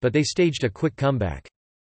Republicans, but they staged a quick comeback.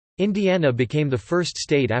 Indiana became the first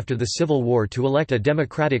state after the Civil War to elect a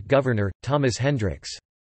Democratic governor, Thomas Hendricks.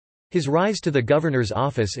 His rise to the governor's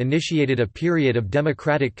office initiated a period of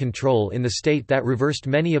Democratic control in the state that reversed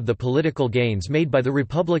many of the political gains made by the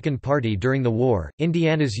Republican Party during the war.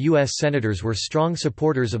 Indiana's U.S. senators were strong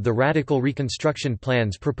supporters of the radical Reconstruction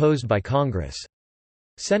plans proposed by Congress.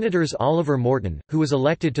 Senators Oliver Morton, who was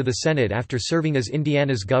elected to the Senate after serving as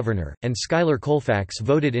Indiana's governor, and Schuyler Colfax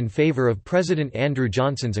voted in favor of President Andrew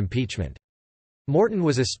Johnson's impeachment. Morton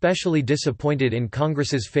was especially disappointed in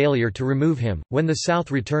Congress's failure to remove him. When the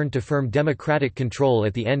South returned to firm Democratic control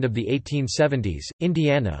at the end of the 1870s,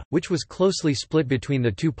 Indiana, which was closely split between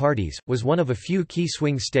the two parties, was one of a few key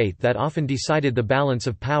swing states that often decided the balance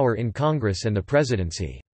of power in Congress and the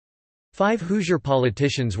presidency. 5 Hoosier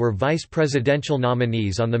politicians were vice presidential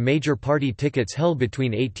nominees on the major party tickets held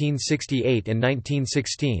between 1868 and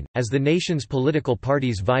 1916, as the nation's political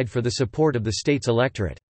parties vied for the support of the state's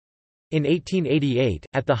electorate. In 1888,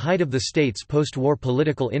 at the height of the state's post-war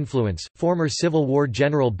political influence, former Civil War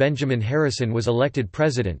General Benjamin Harrison was elected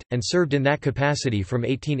president, and served in that capacity from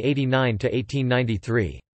 1889 to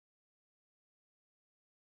 1893.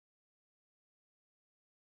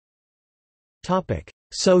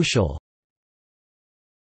 Social.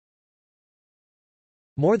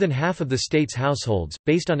 More than half of the state's households,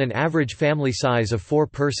 based on an average family size of 4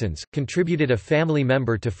 persons, contributed a family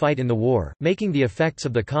member to fight in the war, making the effects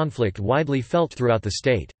of the conflict widely felt throughout the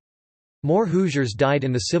state. More Hoosiers died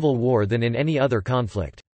in the Civil War than in any other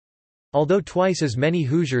conflict. Although twice as many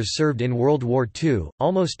Hoosiers served in World War II,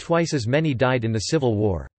 almost twice as many died in the Civil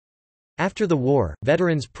War. After the war,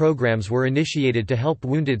 veterans programs were initiated to help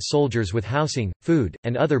wounded soldiers with housing, food,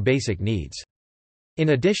 and other basic needs. In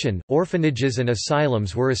addition, orphanages and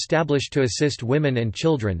asylums were established to assist women and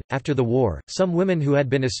children. After the war, some women who had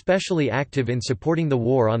been especially active in supporting the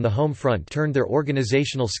war on the home front turned their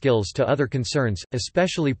organizational skills to other concerns,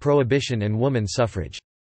 especially prohibition and woman suffrage.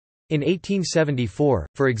 In 1874,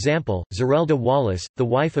 for example, Zerelda Wallace, the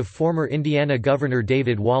wife of former Indiana Governor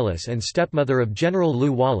David Wallace and stepmother of General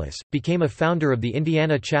Lew Wallace, became a founder of the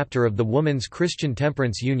Indiana chapter of the Woman's Christian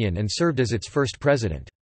Temperance Union and served as its first president.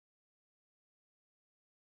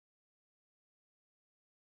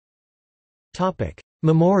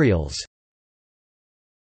 Memorials.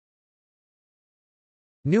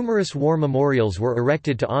 Numerous war memorials were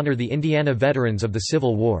erected to honor the Indiana veterans of the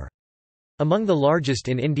Civil War. Among the largest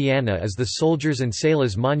in Indiana is the Soldiers and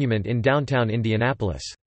Sailors Monument in downtown Indianapolis.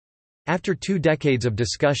 After 2 decades of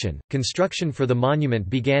discussion, construction for the monument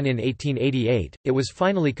began in 1888. It was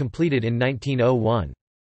finally completed in 1901.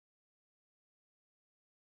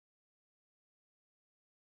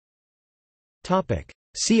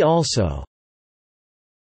 See also: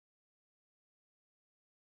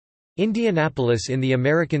 Indianapolis in the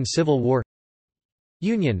American Civil War,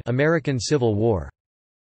 Union American Civil War.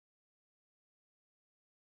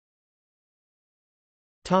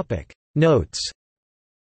 Notes.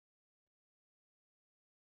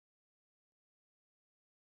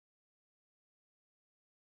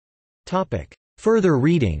 Further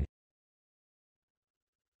reading.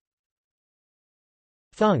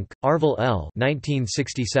 Funk, Arvil L.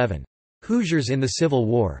 1967. Hoosiers in the Civil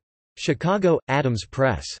War. Chicago, Adams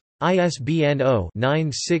Press. ISBN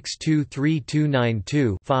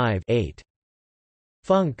 0-9623292-5-8.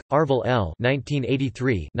 Funk, Arvil L.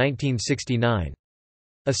 1983-1969.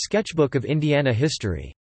 A Sketchbook of Indiana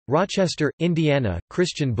History. Rochester, Indiana,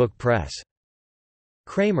 Christian Book Press.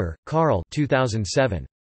 Kramer, Carl 2007.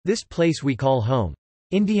 This Place We Call Home.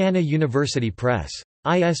 Indiana University Press.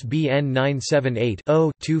 ISBN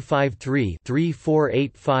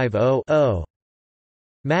 978-0-253-34850-0.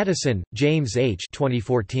 Madison, James H.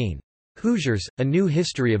 2014. Hoosiers, A New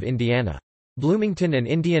History of Indiana. Bloomington and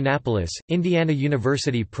Indianapolis, Indiana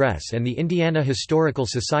University Press and the Indiana Historical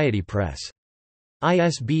Society Press.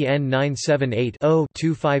 ISBN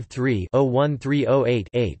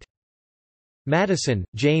 978-0-253-01308-8. Madison,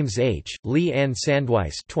 James H., Lee Ann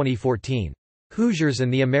Sandweiss 2014. Hoosiers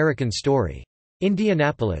and the American Story.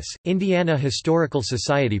 Indianapolis, Indiana Historical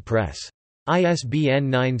Society Press.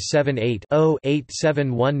 ISBN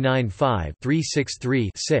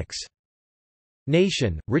 978-0-87195-363-6.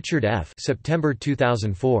 Nation, Richard F. September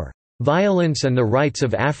 2004. Violence and the Rights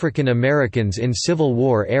of African Americans in Civil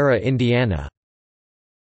War-Era Indiana.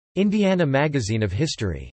 Indiana Magazine of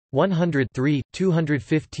History. 103,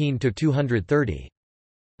 215–230.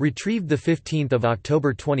 Retrieved 15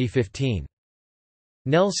 October 2015.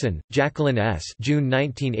 Nelson, Jacqueline S. June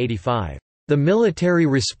 1985. The Military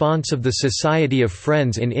Response of the Society of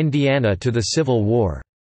Friends in Indiana to the Civil War.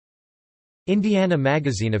 Indiana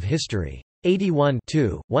Magazine of History. 81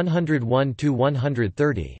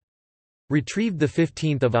 101–130. Retrieved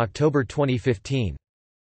 15 October 2015.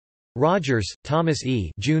 Rogers, Thomas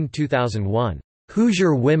E. June 2001.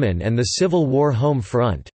 Hoosier Women and the Civil War Home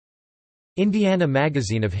Front. Indiana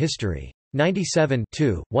Magazine of History. 97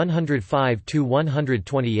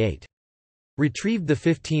 105–128. Retrieved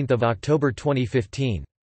 15 October 2015.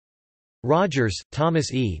 Rogers,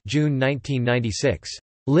 Thomas E. June 1996.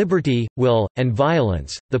 Liberty, Will, and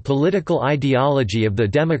Violence, The Political Ideology of the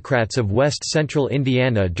Democrats of West Central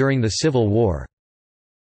Indiana During the Civil War.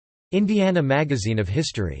 Indiana Magazine of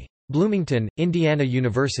History. Bloomington, Indiana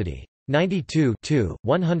University. 92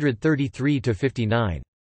 133–59.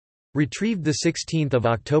 Retrieved 16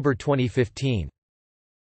 October 2015.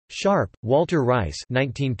 Sharp, Walter Rice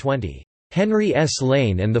 1920. Henry S.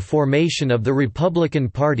 Lane and the Formation of the Republican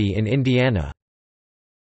Party in Indiana.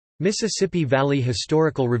 Mississippi Valley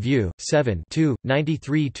Historical Review, 7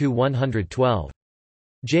 93–112.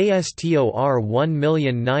 JSTOR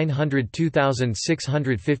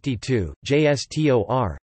 1902652,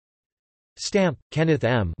 JSTOR. Stamp, Kenneth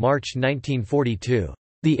M. March 1942.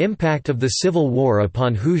 The Impact of the Civil War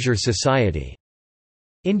Upon Hoosier Society.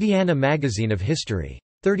 Indiana Magazine of History.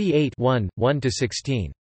 38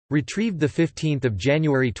 1–16. Retrieved 15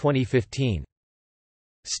 January 2015.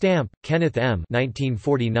 Stamp, Kenneth M.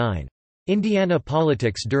 1949. Indiana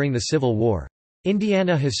Politics During the Civil War.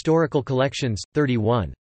 Indiana Historical Collections,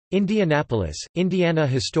 31. Indianapolis, Indiana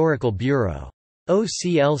Historical Bureau.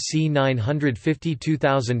 OCLC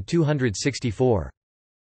 952264.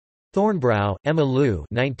 Thornbrow, Emma Lou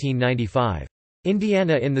 1995.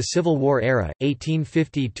 Indiana in the Civil War Era,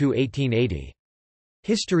 1850–1880.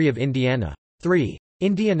 History of Indiana. 3.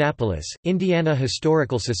 Indianapolis, Indiana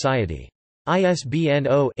Historical Society. ISBN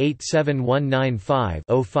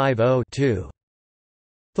 0-87195-050-2.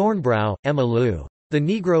 Thornbrow, Emma Lou. The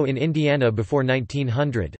Negro in Indiana Before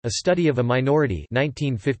 1900, A Study of a Minority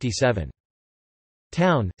 1957.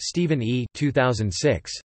 Town, Stephen E.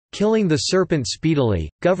 2006. Killing the Serpent Speedily,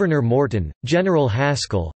 Governor Morton, General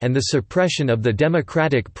Haskell, and the Suppression of the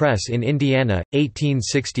Democratic Press in Indiana,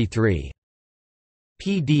 1863.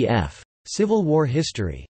 PDF. Civil War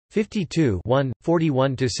History. 52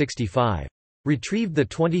 41–65. Retrieved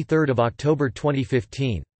 23 October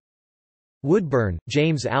 2015. Woodburn,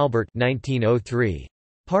 James Albert 1903.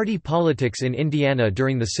 Party Politics in Indiana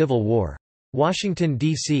During the Civil War. Washington,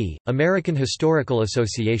 D.C., American Historical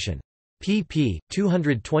Association. pp.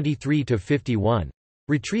 223–51.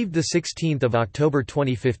 Retrieved 16 October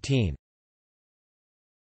 2015.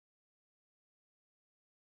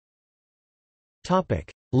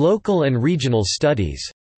 Local and regional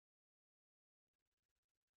studies.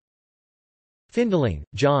 Findling,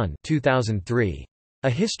 John 2003. A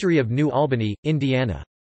History of New Albany, Indiana.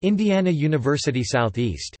 Indiana University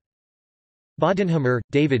Southeast. Bodenhammer,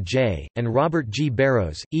 David J., and Robert G.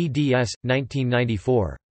 Barrows, eds.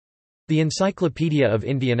 1994. The Encyclopedia of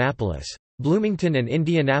Indianapolis. Bloomington and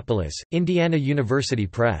Indianapolis, Indiana University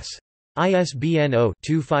Press. ISBN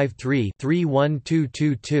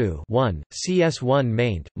 0-253-31222-1, CS1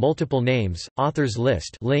 maint, multiple names, authors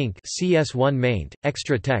list link CS1 maint,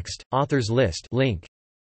 extra text, authors list link.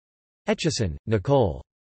 Etchison, Nicole.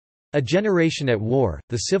 A Generation at War,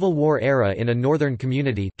 The Civil War Era in a Northern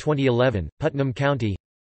Community 2011, Putnam County.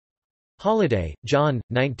 Holliday, John,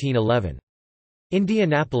 1911.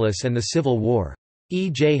 Indianapolis and the Civil War. E.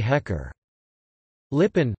 J. Hecker.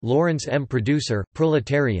 Lippin, Lawrence M. Producer,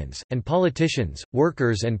 Proletarians, and Politicians,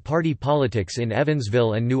 Workers and Party Politics in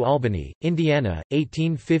Evansville and New Albany, Indiana,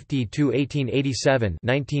 1850–1887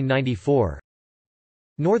 1994.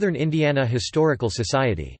 Northern Indiana Historical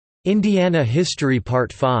Society. Indiana History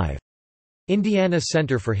Part 5. Indiana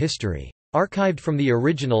Center for History. Archived from the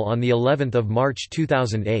original on the 11th of March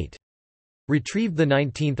 2008. Retrieved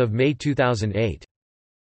 19 May 2008.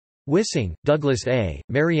 Wissing, Douglas A.,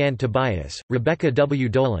 Marianne Tobias, Rebecca W.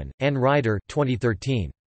 Dolan, Ann Ryder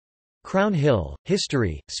 2013. Crown Hill,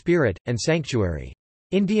 History, Spirit, and Sanctuary.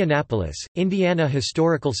 Indianapolis, Indiana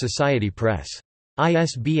Historical Society Press.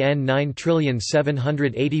 ISBN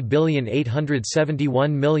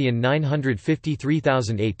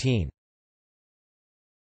 9780871953018.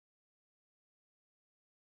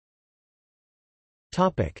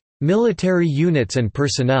 Military units and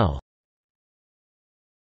personnel.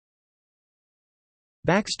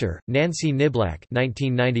 Baxter, Nancy Niblack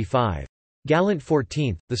 1995. Gallant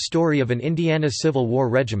 14th, The Story of an Indiana Civil War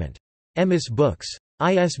Regiment. Emmis Books.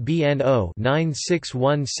 ISBN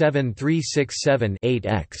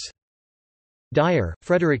 0-9617367-8-X. Dyer,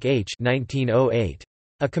 Frederick H. 1908.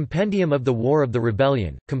 A Compendium of the War of the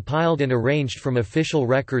Rebellion, compiled and arranged from official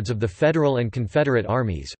records of the Federal and Confederate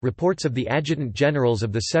armies, reports of the adjutant generals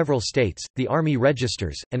of the several states, the Army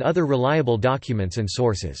registers, and other reliable documents and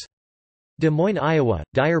sources. Des Moines, Iowa,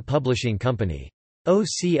 Dyer Publishing Company.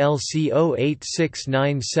 OCLC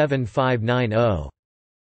 08697590.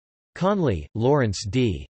 Conley, Lawrence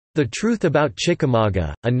D. The Truth About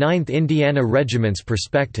Chickamauga, A 9th Indiana Regiment's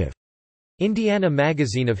Perspective. Indiana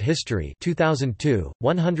Magazine of History 2002,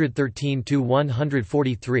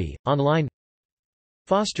 113–143, online.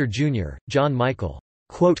 Foster, Jr., John Michael.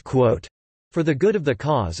 "For the Good of the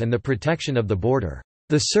Cause and the Protection of the Border.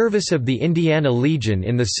 The Service of the Indiana Legion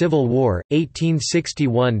in the Civil War,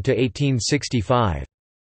 1861–1865.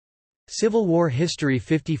 Civil War History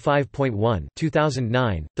 55.1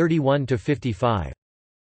 2009, 31–55.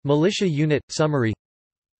 Militia Unit, Summary.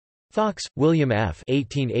 Fox, William F.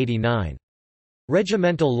 1889.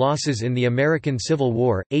 Regimental Losses in the American Civil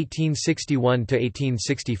War,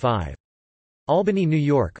 1861–1865. Albany, New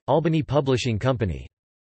York, Albany Publishing Company.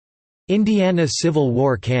 Indiana Civil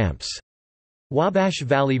War Camps. Wabash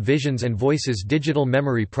Valley Visions and Voices Digital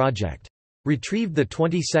Memory Project. Retrieved the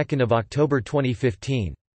 22nd of October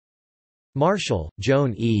 2015. Marshall,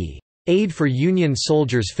 Joan E. Aid for Union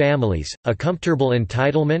Soldiers' Families, A Comfortable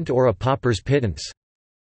Entitlement or a Pauper's Pittance?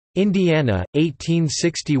 Indiana,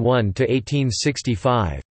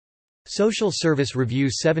 1861–1865. Social Service Review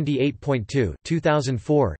 78.2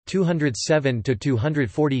 2004,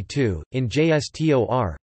 207–242, in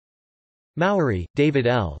JSTOR. Mowery, David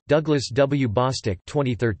L., Douglas W. Bostick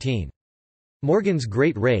 2013. Morgan's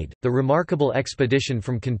Great Raid, The Remarkable Expedition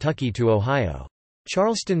from Kentucky to Ohio.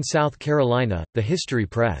 Charleston, South Carolina, The History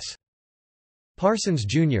Press. Parsons,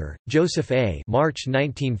 Jr., Joseph A. March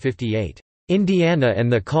 1958. Indiana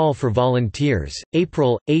and the Call for Volunteers,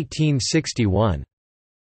 April, 1861.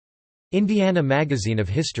 Indiana Magazine of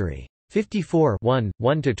History. 54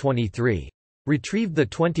 1–23.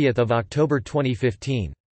 Retrieved 20 October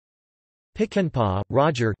 2015. Pickenpaugh,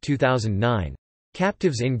 Roger 2009.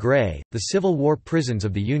 Captives in Gray, The Civil War Prisons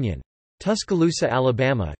of the Union. Tuscaloosa,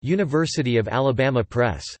 Alabama, University of Alabama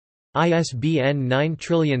Press. ISBN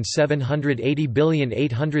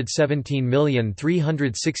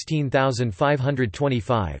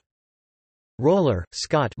 9780817316525. Roller,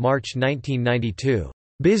 Scott March 1992.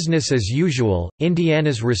 Business as Usual,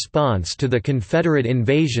 Indiana's Response to the Confederate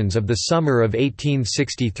Invasions of the Summer of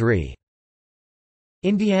 1863.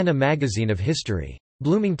 Indiana Magazine of History.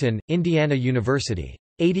 Bloomington, Indiana University.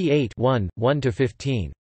 88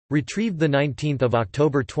 1–15. Retrieved 19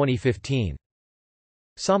 October 2015.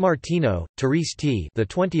 Sammartino, Therese T. The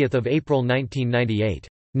 20th of April 1998.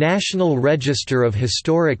 National Register of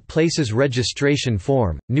Historic Places Registration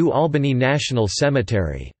Form, New Albany National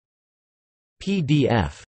Cemetery.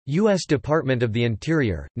 PDF. U.S. Department of the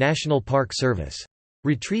Interior, National Park Service.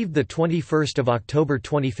 Retrieved 21 October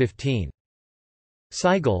 2015.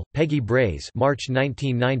 Seigel, Peggy Braze March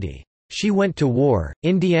 1990. She Went to War,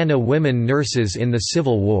 Indiana Women Nurses in the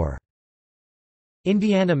Civil War.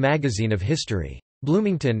 Indiana Magazine of History.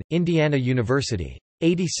 Bloomington, Indiana University.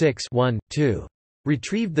 86 1–2.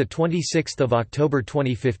 Retrieved 26 October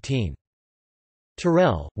 2015.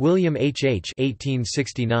 Terrell, William H.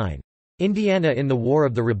 1869. Indiana in the War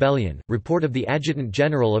of the Rebellion, Report of the Adjutant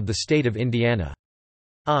General of the State of Indiana.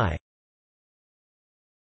 I.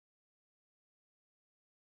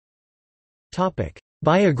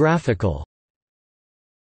 Biographical.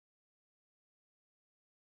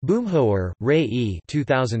 Boomhower, Ray E.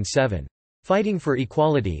 2007. Fighting for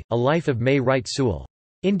Equality, A Life of May Wright Sewell.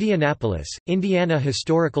 Indianapolis, Indiana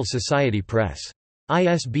Historical Society Press.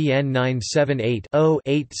 ISBN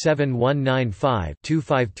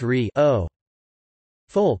 978-0-87195-253-0.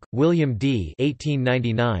 Folk, William D.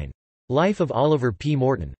 1899. Life of Oliver P.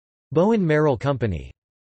 Morton. Bowen Merrill Company.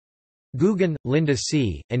 Guggen, Linda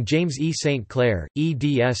C., and James E. St. Clair,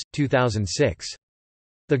 eds. 2006.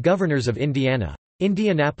 The Governors of Indiana.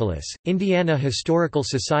 Indianapolis, Indiana Historical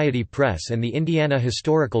Society Press and the Indiana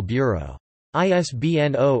Historical Bureau.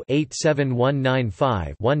 ISBN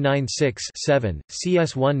 0-87195-196-7,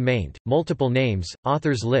 CS1 maint, multiple names,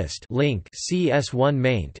 authors list link CS1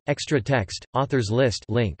 maint, extra text, authors list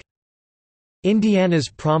link. Indiana's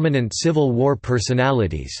prominent Civil War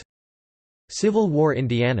personalities. Civil War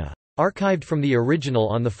Indiana. Archived from the original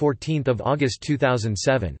on 14 August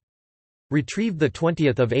 2007. Retrieved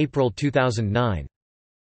 20 April 2009.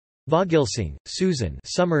 Vogelsing, Susan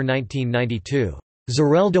Summer 1992.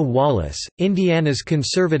 Zerelda Wallace, Indiana's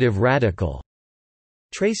Conservative Radical.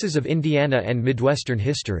 Traces of Indiana and Midwestern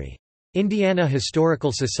History. Indiana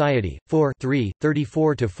Historical Society, 4 3,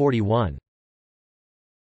 34–41.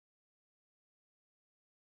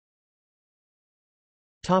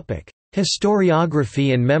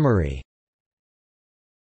 Historiography and memory.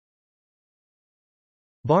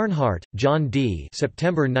 Barnhart, John D.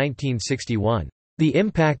 September 1961. The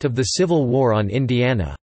Impact of the Civil War on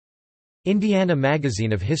Indiana. Indiana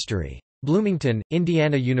Magazine of History. Bloomington,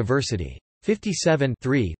 Indiana University. 57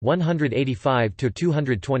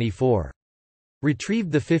 185–224.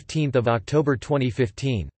 Retrieved 15 October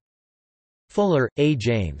 2015. Fuller, A.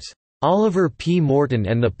 James. Oliver P. Morton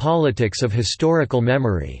and the Politics of Historical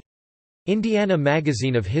Memory. Indiana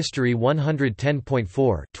Magazine of History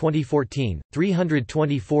 110.4 2014,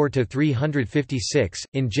 324–356,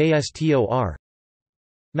 in JSTOR.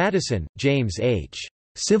 Madison, James H.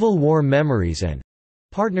 Civil War Memories and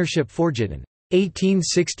Partnership Forgotten.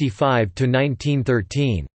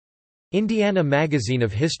 1865–1913. Indiana Magazine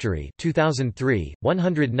of History 2003,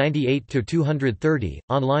 198–230,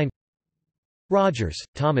 online. Rogers,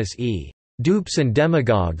 Thomas E. Dupes and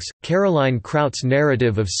Demagogues, Caroline Kraut's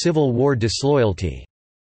Narrative of Civil War Disloyalty.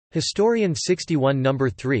 Historian 61 No.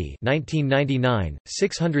 3 1999,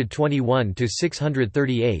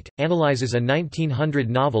 621–638, analyzes a 1900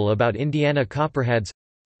 novel about Indiana Copperheads.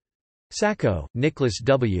 Sacco, Nicholas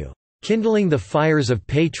W. Kindling the Fires of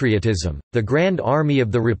Patriotism, The Grand Army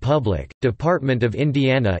of the Republic, Department of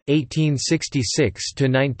Indiana,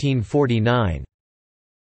 1866–1949.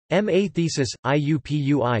 M.A. Thesis,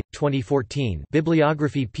 IUPUI, 2014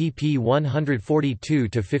 Bibliography pp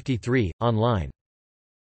 142–53, online.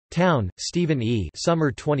 Town, Stephen E.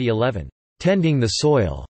 Summer 2011. Tending the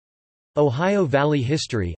Soil. Ohio Valley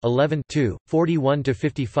History, 11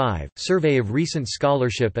 41–55, Survey of Recent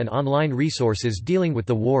Scholarship and Online Resources Dealing with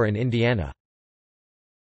the War in Indiana.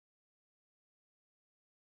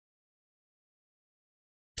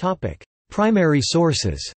 Primary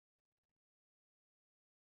sources.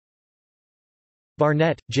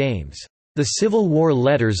 Barnett, James. The Civil War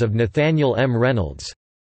Letters of Nathaniel M. Reynolds.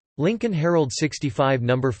 Lincoln Herald 65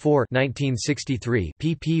 No. 4 1963,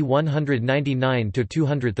 pp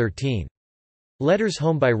 199–213. Letters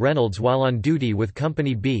home by Reynolds while on duty with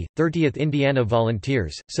Company B, 30th Indiana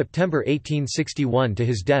Volunteers, September 1861 to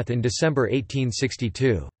his death in December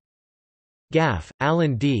 1862. Gaff,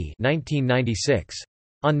 Alan D. 1996.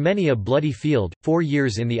 On Many a Bloody Field, 4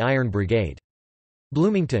 Years in the Iron Brigade.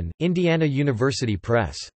 Bloomington, Indiana University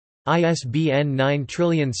Press. ISBN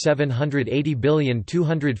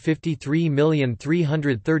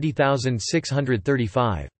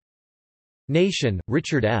 9780253330635. Nation,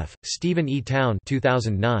 Richard F., Stephen E. Town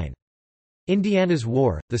 2009. Indiana's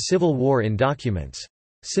War, The Civil War in Documents.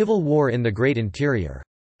 Civil War in the Great Interior.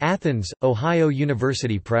 Athens, Ohio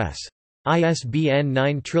University Press. ISBN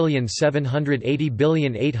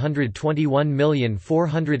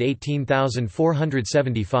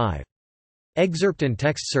 9780821418475. Excerpt and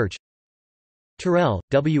text search. Terrell,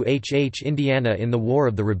 W. H. Indiana in the War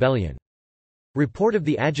of the Rebellion. Report of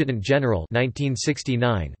the Adjutant General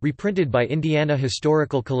 1969, reprinted by Indiana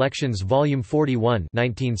Historical Collections Volume 41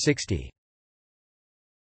 1960.